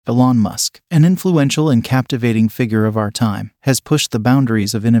Elon Musk, an influential and captivating figure of our time, has pushed the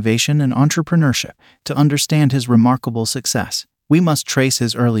boundaries of innovation and entrepreneurship. To understand his remarkable success, we must trace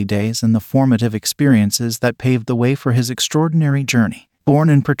his early days and the formative experiences that paved the way for his extraordinary journey.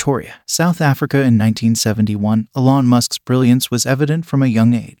 Born in Pretoria, South Africa in 1971, Elon Musk's brilliance was evident from a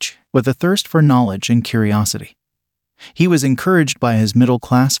young age. With a thirst for knowledge and curiosity, he was encouraged by his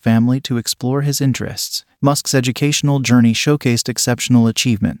middle-class family to explore his interests. Musk's educational journey showcased exceptional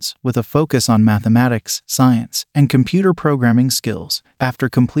achievements, with a focus on mathematics, science, and computer programming skills. After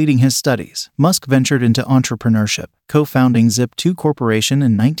completing his studies, Musk ventured into entrepreneurship, co-founding Zip2 Corporation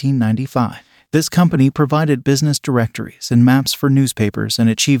in 1995. This company provided business directories and maps for newspapers and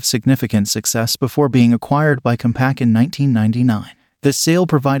achieved significant success before being acquired by Compaq in 1999. This sale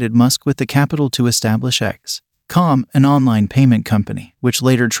provided Musk with the capital to establish X.com, an online payment company, which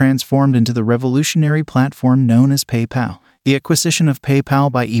later transformed into the revolutionary platform known as PayPal. The acquisition of PayPal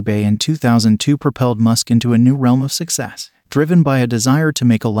by eBay in 2002 propelled Musk into a new realm of success. Driven by a desire to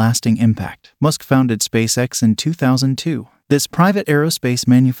make a lasting impact, Musk founded SpaceX in 2002. This private aerospace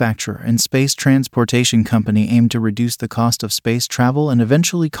manufacturer and space transportation company aimed to reduce the cost of space travel and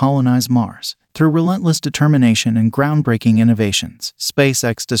eventually colonize Mars. Through relentless determination and groundbreaking innovations,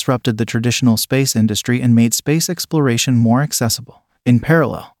 SpaceX disrupted the traditional space industry and made space exploration more accessible. In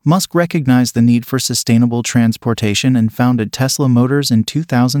parallel, Musk recognized the need for sustainable transportation and founded Tesla Motors in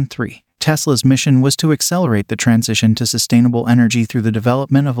 2003. Tesla's mission was to accelerate the transition to sustainable energy through the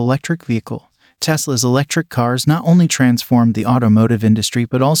development of electric vehicles. Tesla's electric cars not only transformed the automotive industry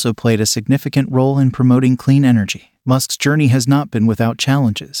but also played a significant role in promoting clean energy. Musk's journey has not been without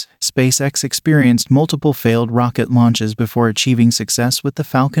challenges. SpaceX experienced multiple failed rocket launches before achieving success with the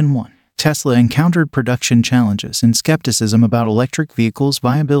Falcon 9. Tesla encountered production challenges and skepticism about electric vehicles'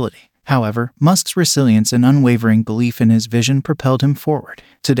 viability. However, Musk's resilience and unwavering belief in his vision propelled him forward.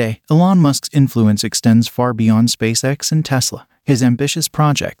 Today, Elon Musk's influence extends far beyond SpaceX and Tesla. His ambitious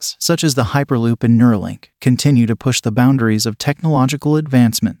projects, such as the Hyperloop and Neuralink, continue to push the boundaries of technological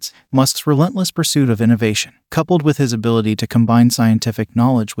advancements. Musk's relentless pursuit of innovation, coupled with his ability to combine scientific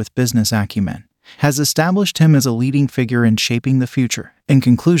knowledge with business acumen, has established him as a leading figure in shaping the future. In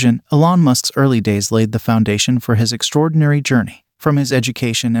conclusion, Elon Musk's early days laid the foundation for his extraordinary journey. From his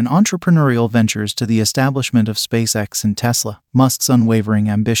education and entrepreneurial ventures to the establishment of SpaceX and Tesla, Musk's unwavering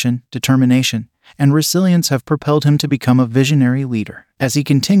ambition, determination, and resilience have propelled him to become a visionary leader. As he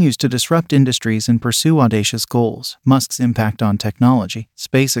continues to disrupt industries and pursue audacious goals, Musk's impact on technology,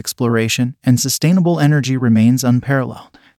 space exploration, and sustainable energy remains unparalleled.